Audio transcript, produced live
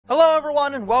Hello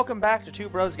everyone and welcome back to Two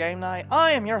Bros Game Night.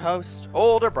 I am your host,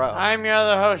 Older Bro. I'm your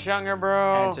other host, Younger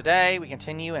Bro. And today we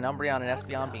continue in Umbreon and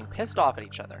Espeon being pissed off at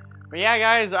each other. But yeah,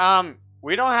 guys,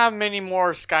 we don't have many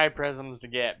more Sky Prisms to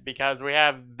get because we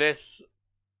have this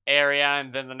area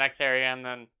and then the next area and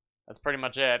then that's pretty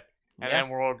much it. And then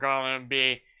we're going to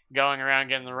be going around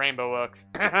getting the rainbow looks.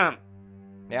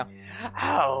 Yeah.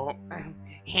 Oh.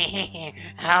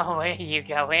 How will you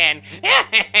go in?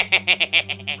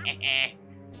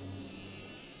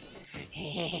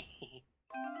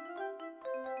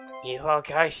 You will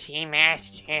go see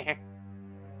Master. I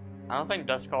don't think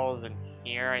Duskull is in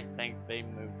here. I think they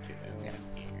moved to in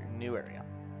here. New area.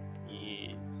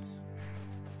 Yes.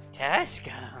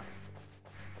 Duskull.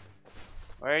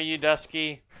 Where are you,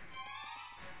 Dusky?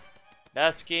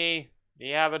 Dusky, do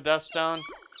you have a dust stone?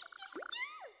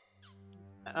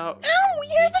 Oh, we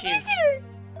have a visitor!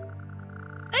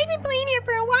 I've been playing here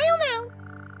for a while now.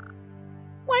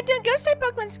 Why don't ghost type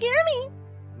Pokemon scare me?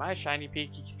 My shiny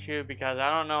Pikachu, because I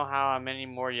don't know how I'm any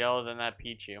more yellow than that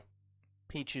Pichu.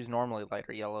 Pichu's normally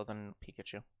lighter yellow than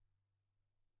Pikachu.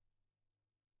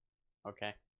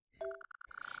 Okay.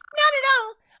 Not at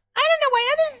all. I don't know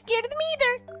why others are scared of them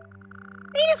either.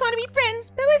 They just want to be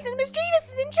friends, but listen, Misdreavette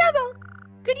is in trouble.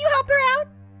 Could you help her out?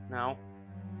 No.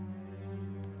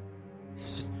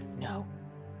 Just no.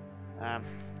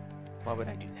 Why would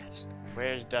I do that?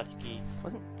 Where's Dusky?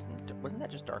 Wasn't that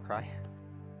just Darkrai?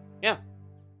 Yeah.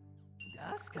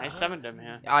 I summoned him,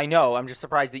 yeah. I know. I'm just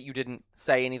surprised that you didn't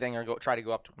say anything or try to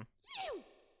go up to him.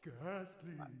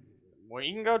 Well,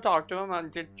 you can go talk to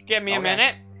him. Just give me a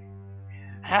minute.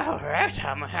 Oh,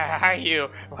 Rotom, how are you?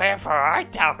 Wherefore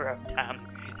art thou, Rotom?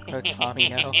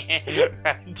 Rotomeo.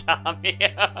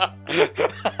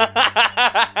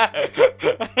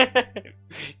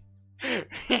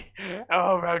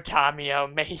 Oh, Rotomeo,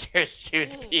 may your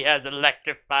suit be as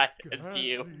electrified as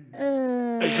you.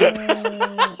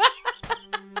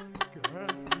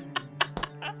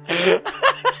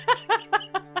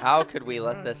 How could we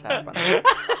let this happen?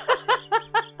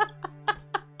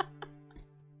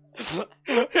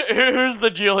 Who's the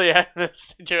Julia in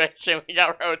this situation? We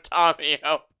got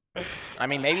Rotomeo. I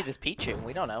mean, maybe this Pichu.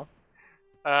 We don't know.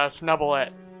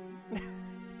 Snubbleette.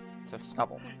 It's a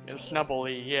Snubble. It's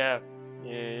Snubbly, yeah.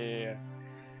 Yeah.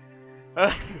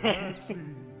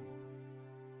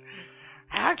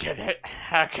 How could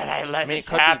I let this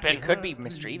happen? It could be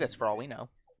Misdreavette for all we know.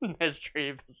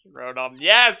 Misdreavette Rotom.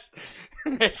 Yes!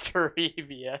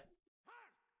 Misdreavette.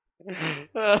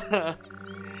 I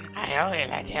only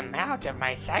let him out of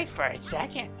my sight for a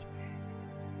second.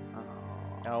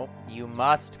 No, you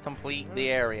must complete the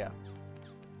area.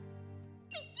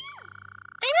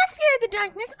 I'm not scared of the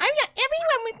darkness. I've got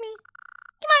everyone with me.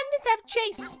 Come on, let's have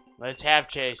chase. Let's have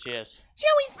chase, yes.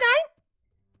 Shall we start?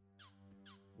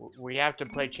 We have to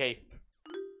play chafe.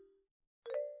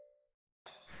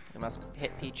 You must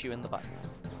hit Pichu in the butt.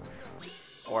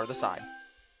 Or the side.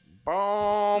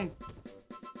 Boom!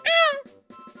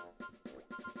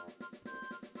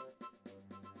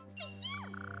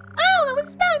 Oh, that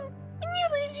was fun. When you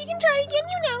lose, you can try again,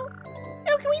 you know.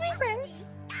 Oh, can we be friends?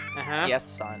 Uh-huh. Yes,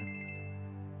 son.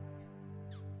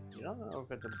 You don't know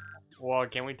if it's a... Well,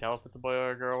 can we tell if it's a boy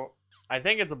or a girl? I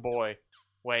think it's a boy.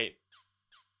 Wait.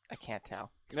 I can't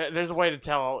tell. There's a way to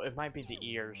tell. It might be the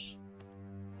ears.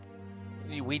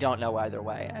 We don't know either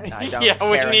way, and I don't Yeah,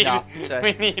 care enough to.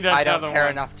 We need I don't care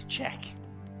one. enough to check.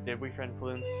 Did we friend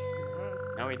Flume?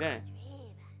 No, we didn't.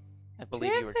 I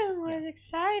believe you were. Was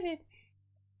excited.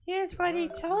 Here's what he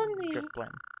told me. Drift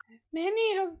Blend.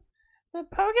 Many of the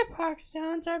PokéPark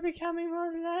stones are becoming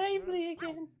more lively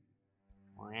again.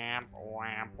 Wham,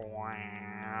 wham,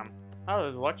 wham. Oh,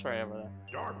 there's Luxray over there.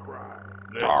 Darkrai.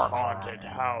 This haunted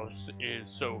house is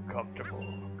so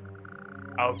comfortable.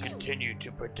 I'll continue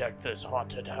to protect this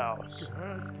haunted house.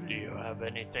 Do you have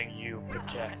anything you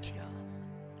protect?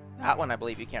 That one, I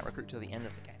believe you can't recruit to the end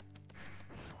of the game.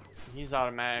 He's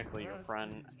automatically your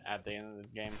friend at the end of the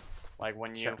game. Like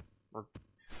when you Sure.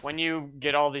 when you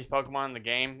get all these Pokemon in the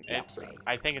game,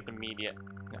 I think it's immediate.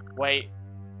 No. Wait.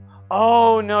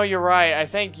 Oh no, you're right. I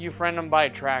think you friend them by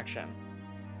attraction.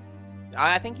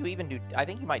 I think you even do. I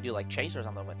think you might do like chase or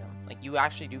something with him. Like you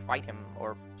actually do fight him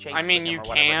or chase. I mean, with him you or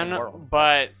whatever in the can, world.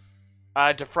 but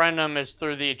to friend them is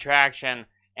through the attraction,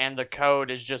 and the code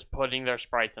is just putting their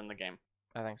sprites in the game.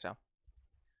 I think so.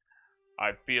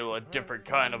 I feel a different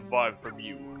kind of vibe from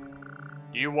you.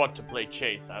 You want to play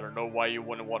chase. I don't know why you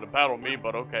wouldn't want to battle me,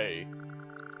 but okay.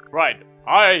 Right.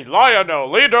 I,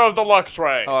 Lionel, leader of the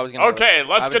Luxray. Oh, I was gonna. Okay,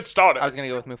 let's get started. I was gonna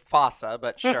go with Mufasa,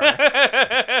 but sure.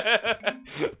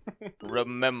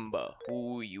 Remember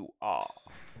who you are.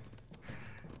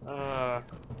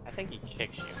 I think he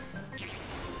kicks you.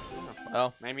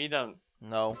 Well, Maybe he doesn't.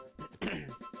 no. I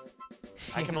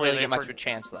I can can really believe get much for- of a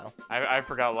chance though. I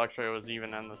forgot Luxray was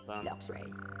even in the sun.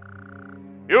 Luxray.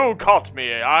 You caught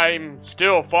me. I'm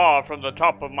still far from the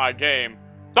top of my game.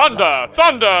 Thunder!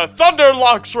 Thunder! Thunder,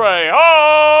 Luxray!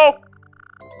 Oh!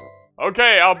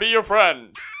 Okay, I'll be your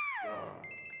friend.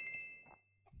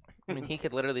 I mean, he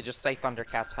could literally just say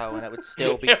Thundercats ho, and it would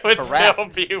still be It would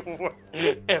correct. still be.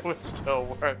 It would still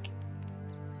work.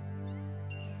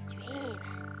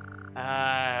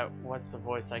 What's the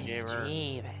voice I gave her?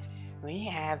 Mischievous. We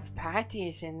have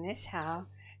parties in this hall.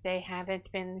 They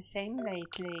haven't been the same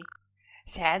lately.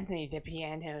 Sadly, the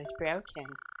piano is broken.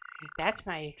 That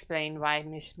might explain why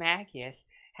Miss Magius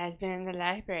has been in the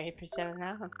library for so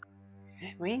long.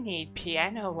 We need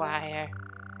piano wire.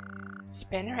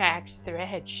 Spinnerack's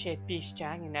thread should be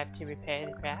strong enough to repair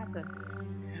the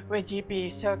problem. Would you be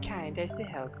so kind as to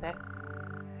help us?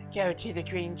 Go to the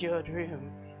green jeweled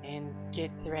room and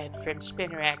get thread from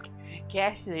Spinnerack.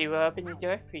 Ghastly will open the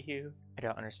door for you. I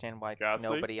don't understand why Ghastly?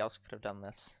 nobody else could have done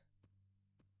this.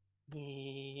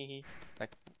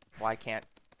 Like, why can't...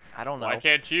 I don't know. Why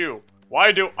can't you?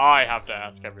 Why do I have to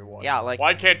ask everyone? Yeah, like...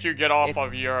 Why can't you get off it's-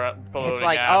 of your floating It's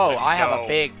like, ass oh, and I have go? a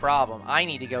big problem. I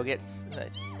need to go get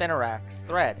Spinnerack's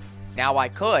thread. Now I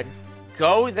could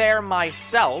go there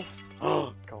myself,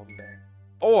 Golden Bear.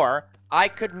 or I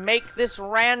could make this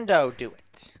rando do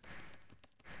it.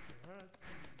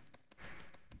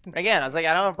 Again, I was like,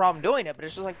 I don't have a problem doing it, but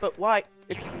it's just like, but why?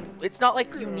 It's not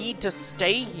like you need to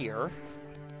stay here.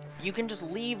 You can just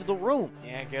leave the room.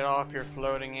 Yeah, get off your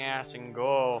floating ass and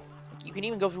go. You can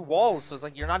even go through walls, so it's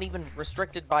like you're not even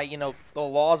restricted by, you know, the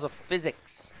laws of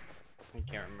physics. I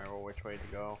can't remember which way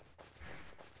to go.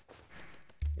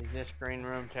 Is this green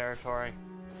room territory?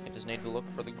 You just need to look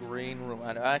for the green room.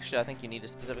 Actually, I think you need to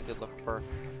specifically look for,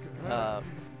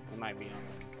 It might be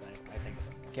on the side. I think so.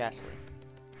 Ghastly.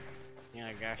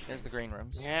 Yeah, gosh. There's the green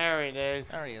rooms. There it is.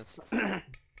 There he is.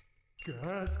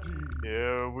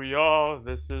 Here we are.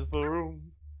 This is the room.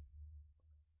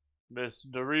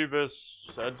 Misdreavette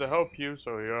said to help you,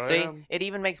 so here I See, am. it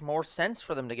even makes more sense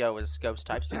for them to go as ghost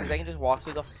types because they can just walk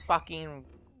through the fucking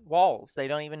walls. They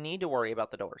don't even need to worry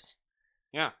about the doors.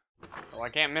 Yeah. Why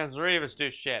can't Misdreavette do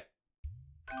shit?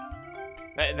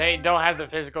 They don't have the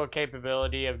physical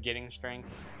capability of getting strength.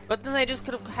 But then they just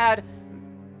could have had...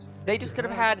 They just could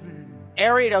have had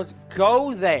Ariados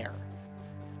go there.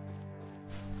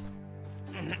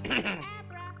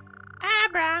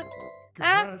 Abra.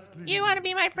 Huh? You want to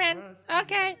be my friend?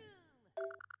 Okay.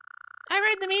 I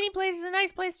heard the meeting place is a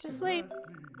nice place to sleep.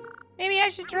 Maybe I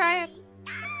should try it.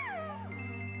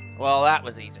 Well, that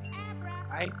was easy.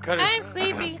 I could I'm have.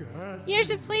 sleepy. You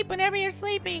should sleep whenever you're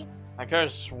sleepy. I could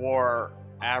have swore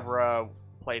Abra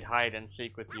played hide and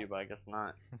seek with you, but I guess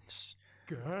not.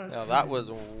 No, that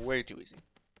was way too easy.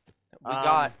 We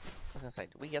got... I was gonna say,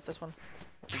 did we get this one?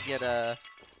 Did we get,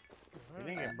 You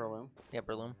didn't get Breloom. Yeah,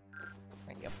 Breloom.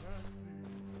 Thank you.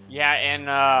 Yeah, in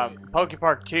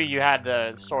PokéPark 2, you had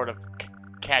to sort of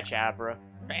catch Abra.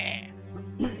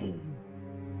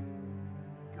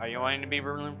 Are you wanting to be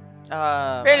Breloom?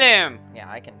 Breloom! Yeah,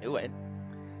 I can do it.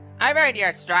 I've heard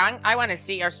you're strong. I want to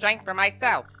see your strength for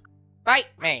myself. Fight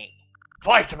me.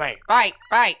 Fight me! Fight,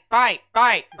 fight, fight,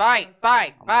 fight, fight,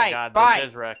 fight, Oh my fight, god, fight. this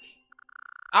is Rex.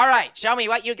 All right, show me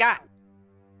what you got.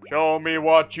 Show me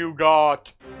what you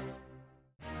got.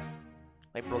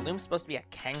 Wait, Breloom's supposed to be a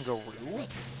kangaroo?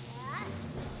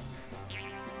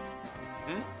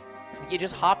 You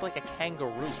just hopped like a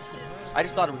kangaroo. I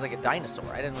just thought it was like a dinosaur.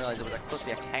 I didn't realize it was like supposed to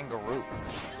be a kangaroo.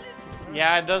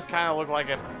 Yeah, it does kind of look like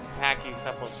a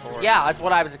Pachycephalosaurus. Yeah, that's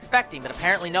what I was expecting, but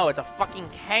apparently no, it's a fucking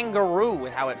kangaroo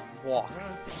with how it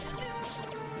walks.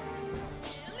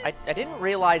 I didn't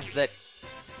realize that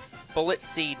Bullet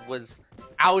Seed was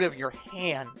out of your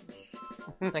hands.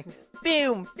 Like,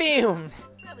 boom, boom.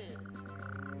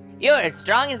 You're as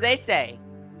strong as they say.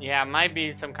 Yeah, it might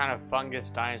be some kind of fungus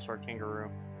dinosaur kangaroo.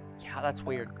 Yeah, that's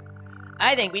weird.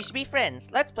 I think we should be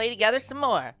friends. Let's play together some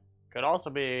more. Could also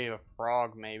be a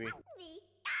frog, maybe.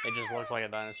 It just looks like a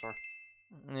dinosaur.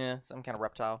 Yeah, some kind of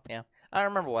reptile. Yeah, I don't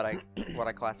remember what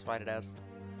I classified it as.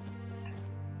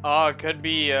 Oh, it could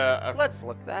be a. Let's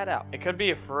look that up. It could be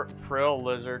a frill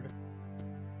lizard.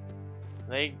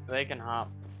 They can hop.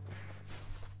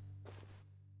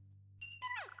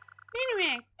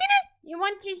 Anyway, you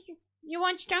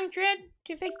want strong thread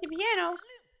to fix the piano?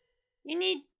 You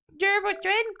need durable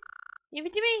thread? Give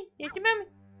it to me. Just a moment.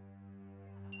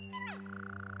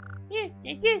 Here,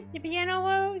 take this. The piano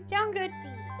will sound good.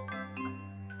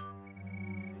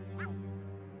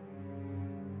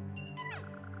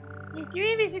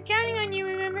 Misdreavette is counting on you,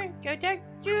 remember? Go, Doug.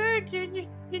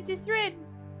 the thread.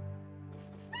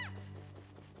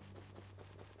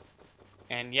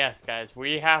 And yes, guys,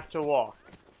 we have to walk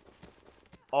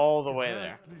all the way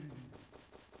there.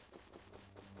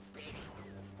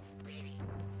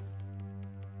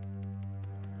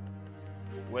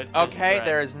 With this Okay, thread.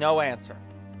 there is no answer.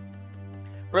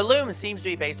 Breloom seems to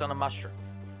be based on a mushroom.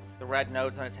 The red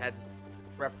nodes on its head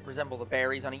resemble the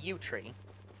berries on a yew tree.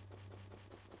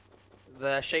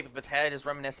 The shape of its head is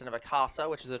reminiscent of a casa,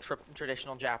 which is a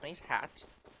traditional Japanese hat.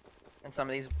 And some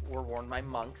of these were worn by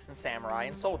monks and samurai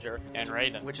and soldier, And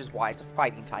Raiden. which is why it's a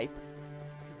fighting type.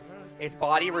 Its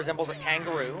body resembles a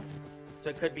kangaroo, so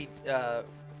it could be,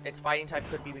 its fighting type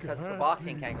could be because it's a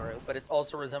boxing kangaroo, but it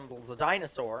also resembles a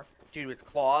dinosaur due to its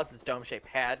claws, its dome-shaped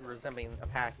head resembling a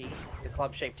paki, the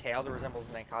club-shaped tail that resembles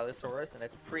an ankylosaurus, and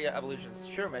its pre-evolution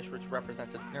Schumish,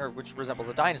 which resembles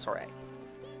a dinosaur egg.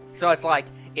 So it's like,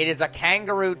 it is a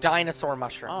kangaroo dinosaur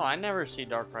mushroom. Oh, I never see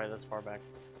Darkrai this far back.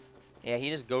 Yeah, he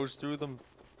just goes through the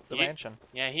mansion.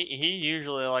 Yeah, he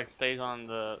usually like stays on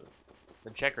the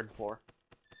checkered floor.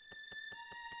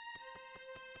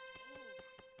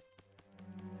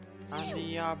 I'm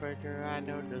the arbiter, I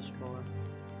know the score.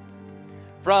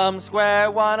 From square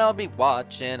one, I'll be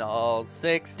watching all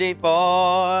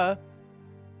 64.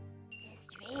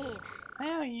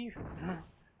 Wow, you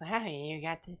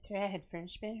got the thread from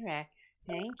Spinrack.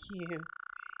 Thank you.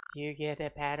 You get a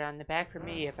pat on the back from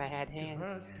me if I had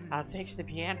hands. I'll fix the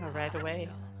piano right away.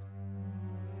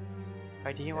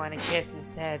 Or do you want a kiss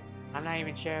instead? I'm not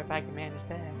even sure if I can manage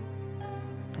that.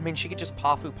 I mean, she could just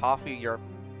pafu your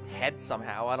head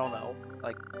somehow. I don't know,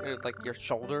 like your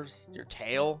shoulders, your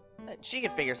tail. She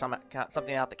could figure something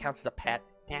out that counts as a pet.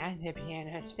 Now the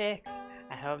piano's fixed.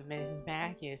 I hope Mrs.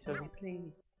 Marcus will be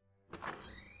pleased.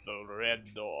 The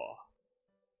red door.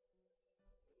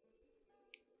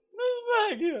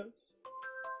 Miss Magus.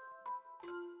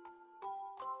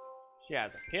 She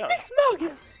has a pill. Miss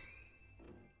Magus.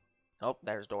 Oh,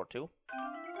 there's door 2.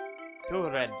 2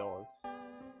 red doors.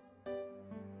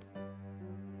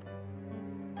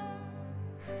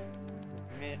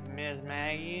 Miss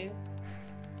Maggie?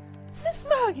 Miss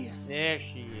Magus. There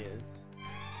she is.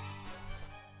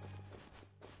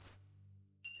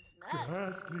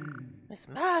 Miss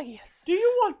Magus. Do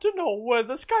you want to know where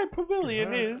the Sky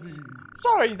Pavilion is?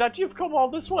 Sorry that you've come all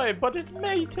this way, but it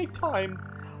may take time.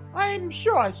 I'm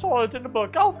sure I saw it in a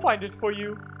book. I'll find it for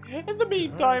you. In the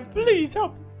meantime, please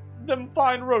help them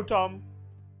find Rotom.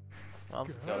 Well,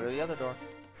 go to the other door.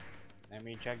 Let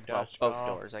me check Well, Dusk. both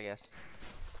doors, I guess.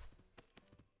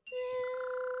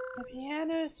 The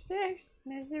piano's fixed.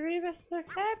 Misdreavette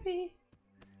looks happy.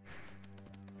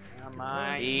 Come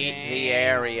on, Beat game. the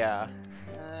area.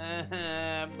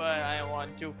 But I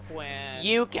want to win.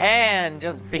 You can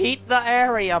just beat the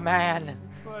area, man.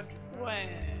 But when?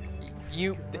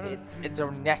 It's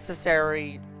a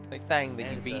necessary thing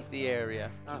that you Is beat this? the area.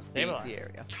 Oh, Just beat Sableye. the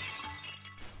area.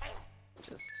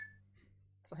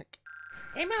 It's like,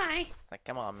 Say bye.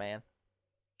 come on, man.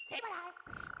 Say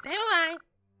bye. Say bye.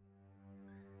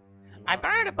 I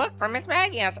borrowed a book from Miss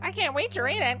Magius. I can't wait to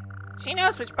read it. She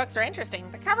knows which books are interesting.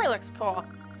 The cover looks cool.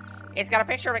 It's got a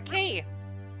picture of a key.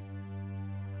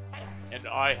 And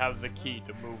I have the key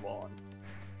to move on.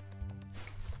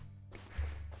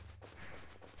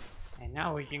 And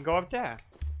now we can go up there.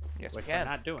 Yes, Which we we're can.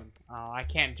 not doing. Oh, I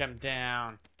can't jump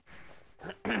down.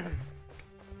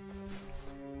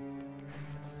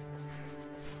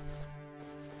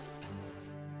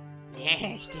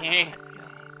 Yes, dear.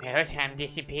 Rotom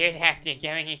disappeared after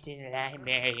going into the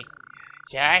library.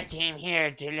 So I came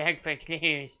here to look for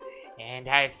clues, and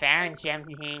I found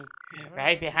something.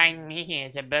 Right behind me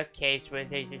is a bookcase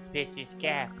with a suspicious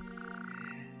cap.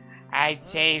 I'd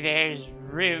say there's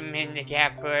room in the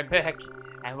cap for a book.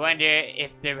 I wonder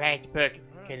if the right book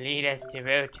could lead us to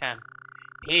Rotom.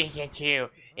 Pikachu,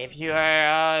 if you are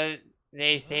all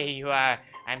they say you are,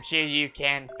 I'm sure you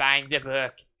can find the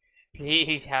book.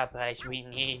 Please help us, we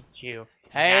need you.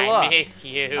 Hey, I look. miss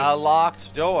you. A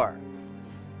locked door.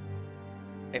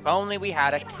 If only we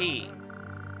had a key.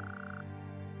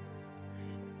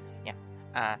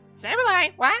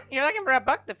 Sableye, what? You're looking for a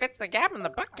book that fits the gap in the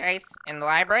bookcase in the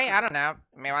library? I don't know.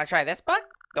 May want to try this book?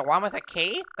 The one with a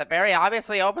key that very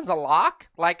obviously opens a lock,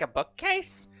 like a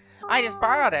bookcase? I just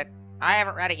borrowed it. I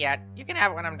haven't read it yet. You can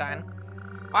have it when I'm done.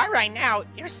 All right, now,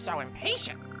 you're so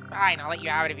impatient. Fine, I'll let you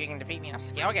have it if you can defeat me in a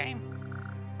skill game.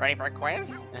 Ready for a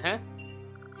quiz? Uh-huh.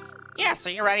 Yeah, so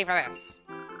you're ready for this.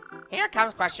 Here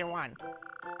comes question 1.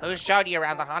 Who showed you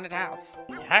around the haunted house?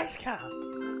 Huska.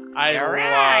 I You're love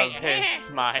right. his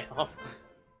smile.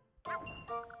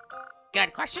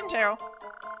 Good question 2.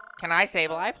 Can I,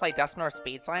 Sableye, play Dusknoir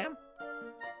Speed Slam?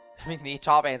 I mean, the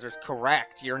top answer is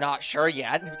correct. You're not sure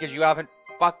yet because you haven't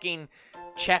fucking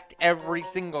checked every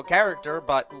single character,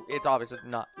 but it's obviously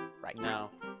not right. No.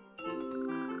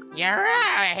 You're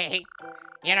right.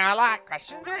 You know a lot.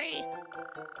 Question 3.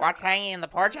 What's hanging in the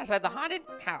porch outside the haunted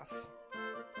house?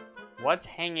 What's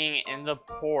hanging in the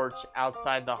porch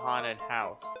outside the haunted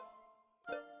house?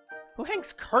 Who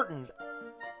hangs curtains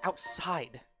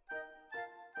outside?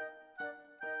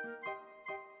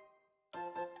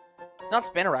 It's not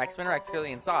Spinnerack. Spinnerack's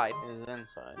clearly inside. It is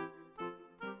inside.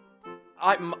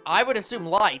 I would assume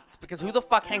lights, because who the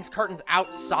fuck hangs curtains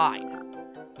outside?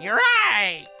 You're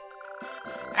right.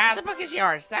 The book is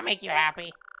yours. Does that make you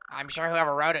happy? I'm sure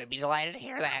whoever wrote it would be delighted to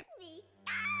hear that.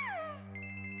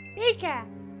 Pika.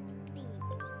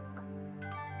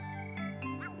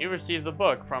 You received the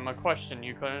book from a question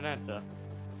you couldn't answer.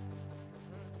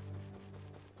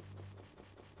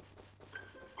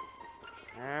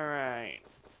 Alright.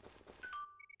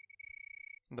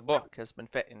 The book has been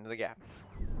fit into the gap.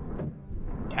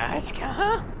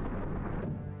 Yaska?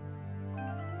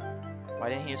 Why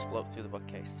didn't he just float through the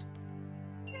bookcase?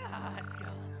 Yaska.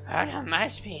 Rotom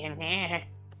must be in there.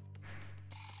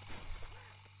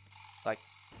 Like,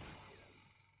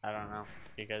 I don't know.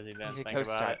 Because he didn't he's a think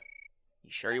coast about type.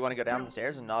 You sure you want to go down the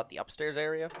stairs and not the upstairs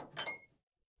area?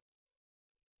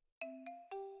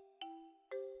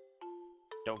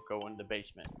 Don't go in the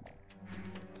basement.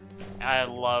 I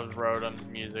love Rotom's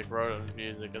music. Rotom's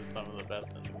music is some of the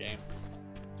best in the game.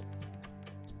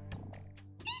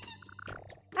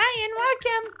 Hi and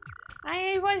welcome.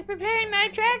 I was preparing my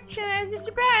attraction as a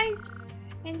surprise,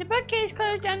 and the bookcase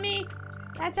closed on me.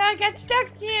 That's how I got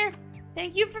stuck here.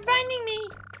 Thank you for finding me.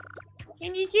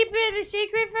 Can you keep it a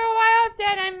secret for a while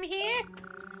that I'm here?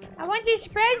 I want to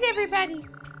surprise everybody.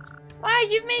 Wow,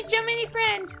 you've made so many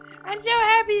friends. I'm so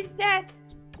happy that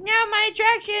now my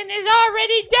attraction is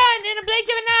already done in a blink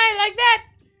of an eye like that.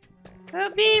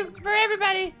 It'll be for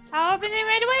everybody. I'll open it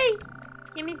right away.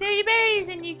 Give me 30 berries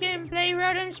and you can play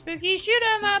Rotom Spooky Shoot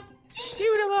 'em Up.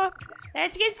 Shoot 'em up.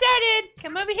 Let's get started.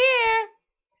 Come over here.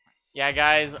 Yeah,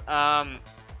 guys,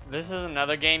 this is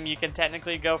another game you can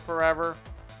technically go forever,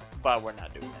 but we're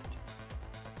not doing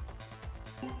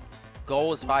it.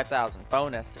 Goal is 5,000.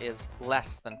 Bonus is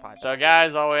less than 5,000. So,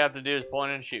 guys, all we have to do is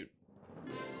point and shoot.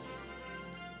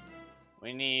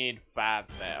 We need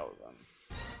 5,000.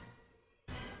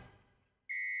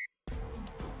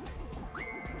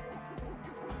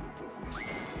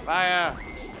 Fire!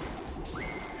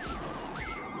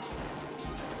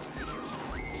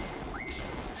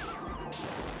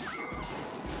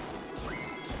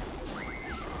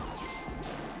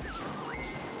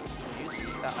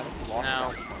 I think you lost No.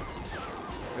 it points.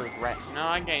 It was red. No,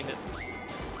 I gained it.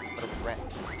 But it was red.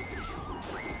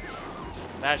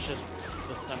 That's just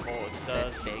the symbol it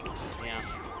does. That's big. Yeah.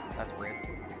 That's weird.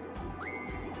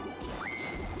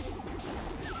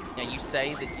 Yeah, you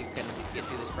say that you can get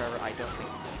through this forever. I don't think.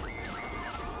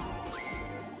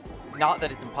 Not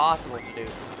that it's impossible to do,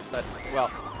 but,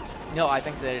 well, no, I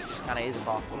think that it just kind of is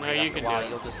impossible. No, Right you after can a while, do it.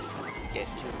 You'll just get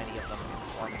too many of them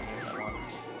swarming you at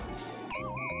once.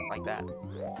 Like that.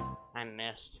 I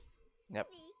missed. Yep.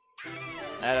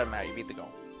 That doesn't matter. You beat the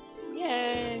goal.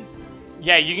 Yay!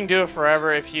 Yeah, you can do it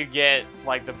forever if you get,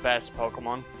 like, the best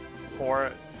Pokemon for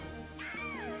it.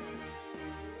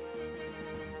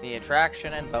 The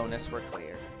attraction and bonus were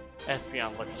clear.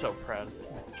 Espeon looks so proud of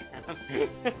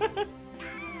that.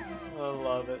 I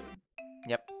love it.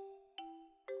 Yep.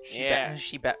 Yeah.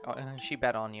 She bet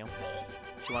on you.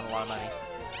 She won a lot of money.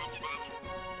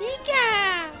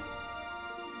 Pika!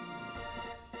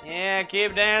 Yeah,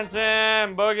 keep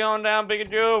dancing! Boogie on down,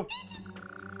 Pikachu!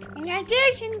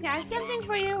 Congratulations, got something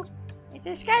for you. It's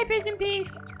a Sky Prison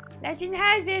piece. Legend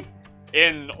has it.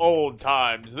 In old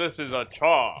times, this is a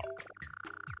charm.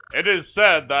 It is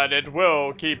said that it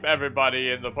will keep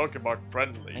everybody in the PokéPark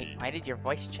friendly. Hey, why did your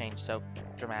voice change so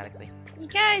dramatically?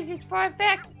 Because it's for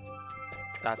effect.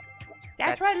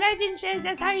 That's what legend says.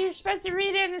 That's how you're supposed to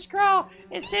read it in the scroll.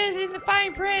 It says in the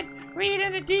fine print, read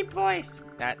in a deep voice.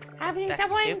 Having That's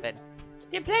someone stupid.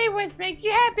 to play with makes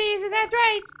you happy, so that's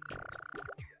right.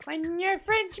 When your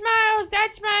friend smiles,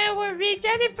 that smile will reach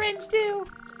other friends too.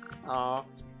 Aw.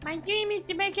 My dream is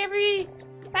to make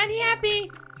everybody happy.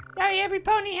 Sorry, every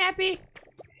pony happy.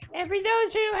 Every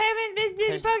those who haven't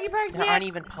visited PokéPark There yet. aren't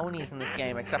even ponies in this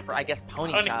game, except for, I guess,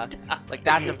 Ponyta. Like,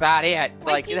 that's about it.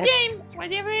 Like, What's the that's... game?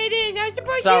 Whatever it is, I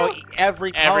support So, you.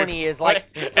 every pony is, like,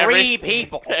 three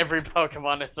people. Every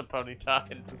Pokemon is a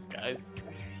Ponyta in disguise.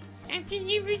 After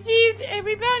you've received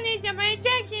every bonus of my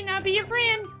attraction, I'll be your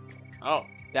friend. Oh.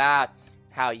 That's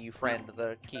how you friend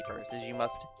the keepers, is you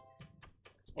must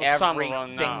Well, some every of them,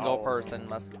 single no. person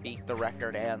must beat the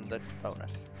record and the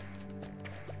bonus.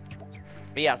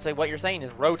 But yeah, so what you're saying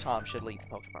is Rotom should lead the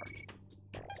PokéPark.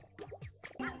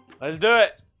 Let's do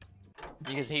it.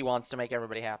 Because he wants to make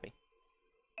everybody happy.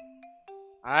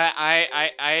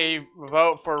 I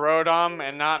vote for Rotom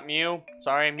and not Mew.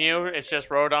 Sorry, Mew. It's just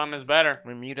Rotom is better.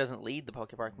 When Mew doesn't lead the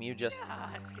PokéPark, Mew just...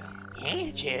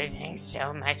 Pikachu, thanks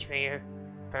so much for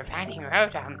finding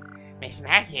Rotom. Miss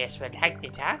Magius would like to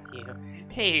talk to you.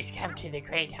 Please come to the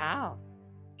Great Hall.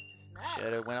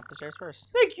 Should have went up the stairs first.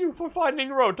 Thank you for finding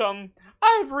Rotom.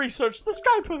 I've researched the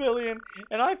Sky Pavilion,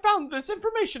 and I found this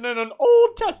information in an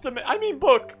Old Testament,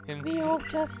 book. In the Old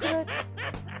Testament?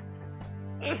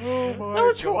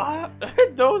 Those who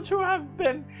have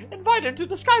been invited to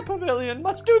the Sky Pavilion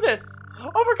must do this.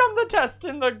 Overcome the test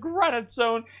in the Granite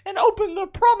Zone and open the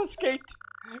Promise Gate.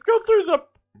 Go through the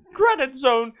Granite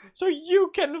Zone so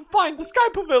you can find the Sky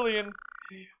Pavilion.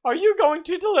 Are you going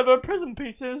to deliver prism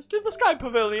pieces to the Sky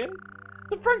Pavilion?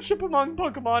 The friendship among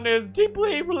Pokemon is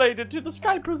deeply related to the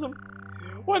Sky Prism.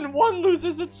 When one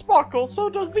loses its sparkle, so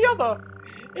does the other.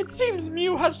 It seems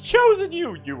Mew has chosen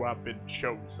you. You have been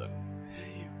chosen.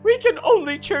 We can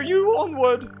only cheer you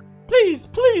onward. Please,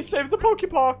 please save the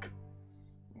PokéPark.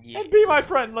 Yes. And be my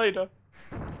friend later.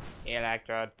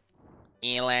 Electrode.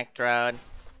 Electrode.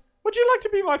 Would you like to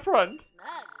be my friend?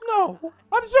 No.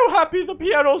 I'm so happy the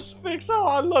piano's fixed. Oh,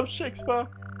 I love Shakespeare.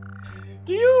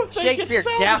 Do you think Shakespeare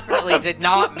definitely did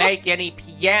not make any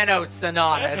piano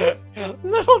sonatas.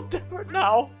 Little different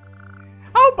now.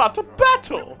 How about a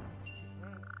battle?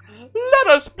 Let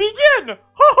us begin! Ho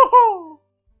ho ho!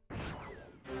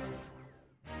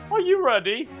 Are you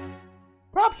ready?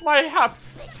 Perhaps my hap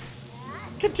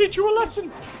can teach you a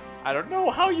lesson. I don't know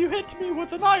how you hit me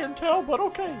with an iron tail, but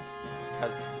okay.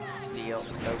 Because steel,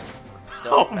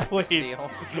 Oh, please.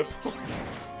 steel.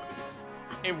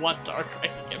 I want Darkrai to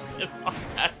get pissed off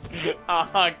at.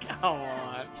 Oh, come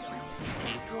on.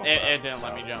 It didn't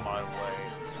let me jump my way.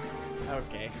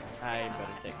 Okay, I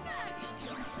better take this seriously.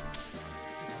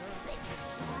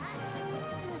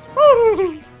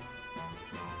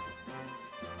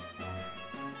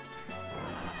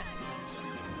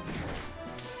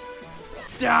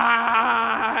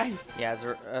 Die! Yeah,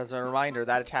 as a reminder,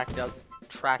 that attack does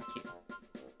track you.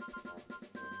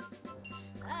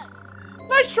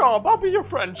 Nice job, I'll be your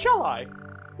friend, shall I?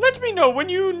 Let me know when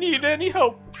you need any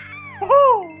help.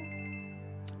 Oh!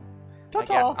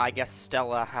 Ta-ta! I guess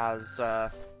Stella has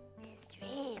a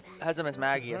Miss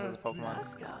Magius as a Pokemon.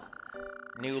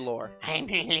 New lore. I'm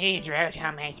relieved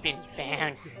Rotom has been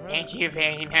found. Thank you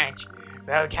very much.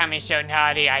 Rotom is so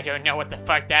naughty, I don't know what the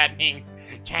fuck that means.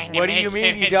 Trying to What do make you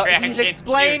mean him you don't? attracted He's to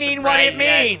explaining what it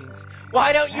surprise us. means!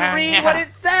 Why don't you Oh, read no. what it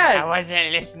says? I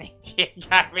wasn't listening to your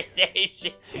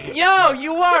conversation. Yo,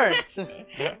 you weren't!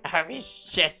 I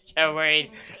was just so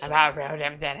worried about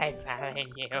Rotom that I followed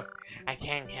you. I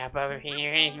can't help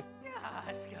overhearing.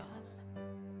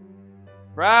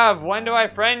 Brav, when do I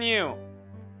friend you?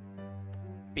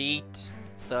 Beat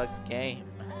the game.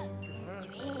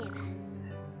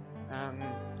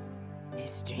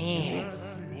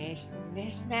 Misdreavette.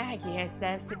 Miss Magius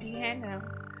loves the piano.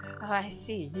 Oh, I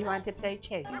see. You want to play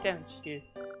chess, don't you?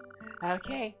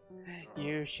 Okay.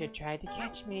 You should try to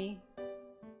catch me.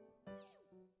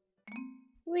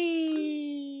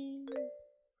 Whee!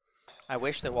 I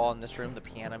wish that while in this room, the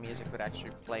piano music would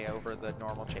actually play over the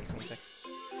normal chase music.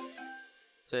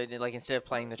 So, like, instead of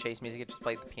playing the chase music, it just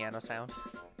played the piano sound.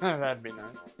 That'd be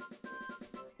nice.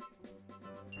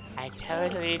 I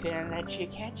totally didn't let you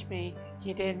catch me.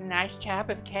 You did a nice job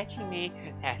of catching me.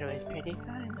 That was pretty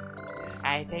fun.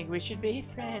 I think we should be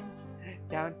friends.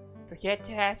 Don't forget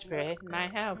to ask for it, my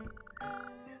help.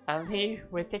 Only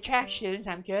with attractions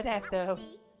I'm good at, though.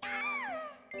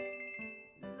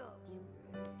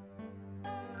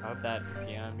 I hope that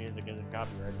piano music isn't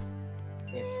copyrighted.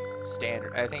 It's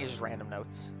standard. I think it's just random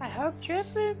notes. I hope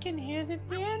Drifloon can hear the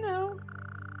piano.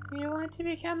 You want to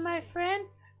become my friend?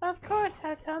 Of course,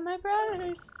 I'll tell my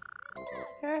brothers.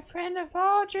 You're a friend of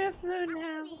all Drifloon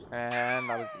now.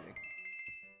 And I was leaving.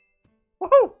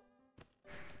 Woohoo!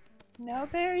 No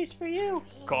berries for you.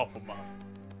 Coffee.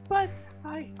 But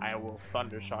I will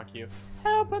thundershock you.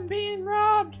 help, I'm being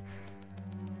robbed.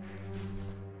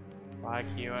 Fuck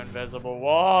you, invisible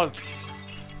walls.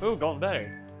 Ooh, golden berry.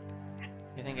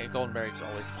 You think a golden berry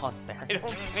always spawns there? I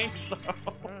don't think so.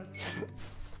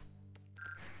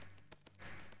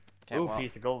 Okay, Ooh, well,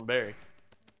 piece of golden berry.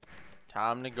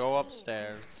 time to go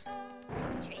upstairs.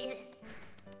 Yeah,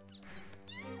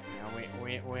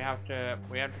 we have to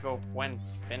go when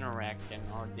Spinnerack and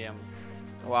our damn.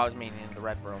 Well, I was meaning in the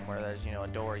red room where there's, you know, a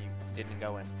door you didn't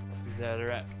go in.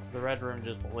 The red room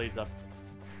just leads up.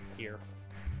 here.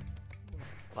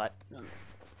 What?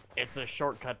 It's a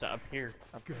shortcut to up here.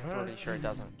 I'm pretty sure it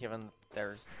doesn't, given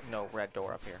there's no red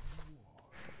door up here.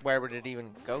 Where would it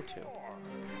even go to?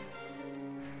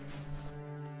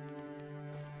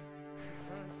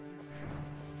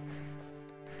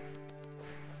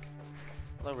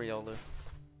 Hello, Riolu.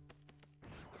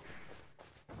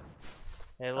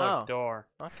 Hey, look, Oh. door.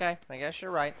 Okay, I guess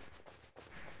you're right.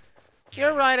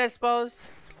 You're right, I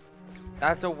suppose.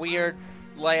 That's a weird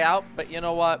layout, but you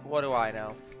know what? What do I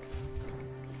know?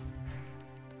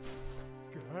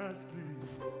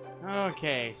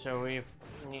 Okay, so we've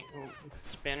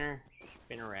Spinner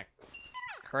wreck.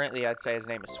 Currently, I'd say his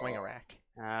name is Swingerack.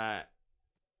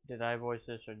 Did I voice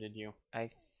this or did you? I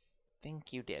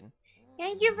think you did.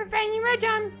 Thank you for finding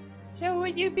Rotom. So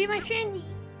would you be my friend?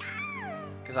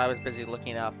 Because I was busy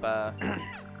looking up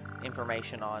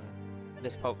information on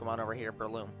this Pokemon over here,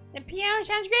 Breloom. The piano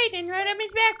sounds great and Rotom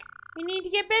is back. We need to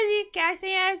get busy.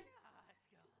 Cassie has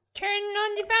turn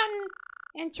on the fountain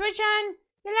and switch on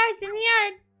the lights in the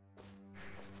yard.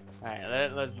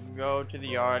 Alright, let's go to the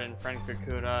yard and friend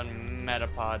Kakuna and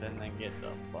Metapod and then get the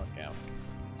fuck out.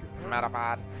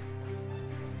 Metapod.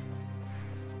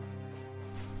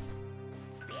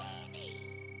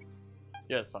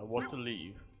 Yes, I want to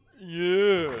leave.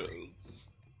 Yes.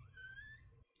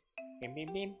 Bim bim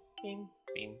bim bim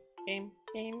bim bim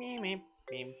bim bim bim bim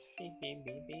bim bim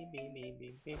bim bim bim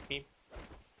bim bim bim.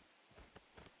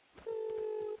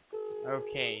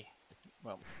 Okay.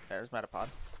 Well, there's Metapod.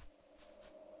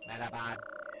 Metapod.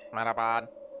 Metapod.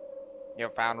 You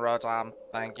found Rotom.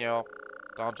 Thank you.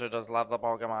 Don't you just love the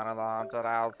Pokemon in the haunted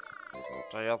house?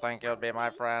 Do you think you'd be my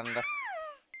friend?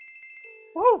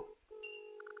 Woo!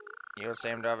 You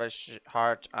seem to have a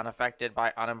heart unaffected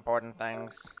by unimportant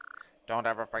things. Don't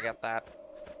ever forget that.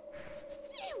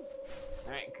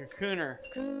 Alright, Kakuna.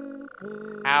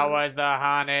 How was the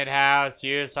haunted house?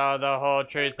 You saw the whole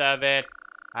truth of it.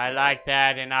 I like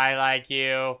that and I like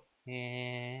you.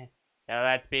 Yeah. So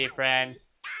let's be friends.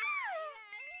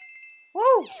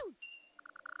 Woo!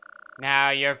 Now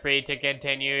you're free to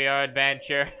continue your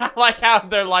adventure. I like how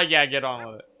they're like, yeah, get on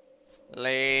with it.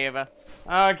 Leave.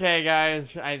 Okay,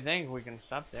 guys, I think we can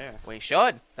stop there. We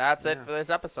should. That's it for this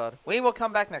episode. We will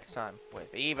come back next time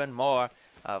with even more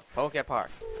of PokéPark.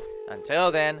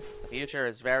 Until then, the future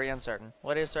is very uncertain.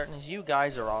 What is certain is you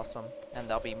guys are awesome. And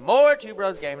there'll be more Two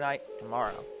Bros Game Night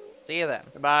tomorrow. See you then.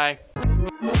 Goodbye.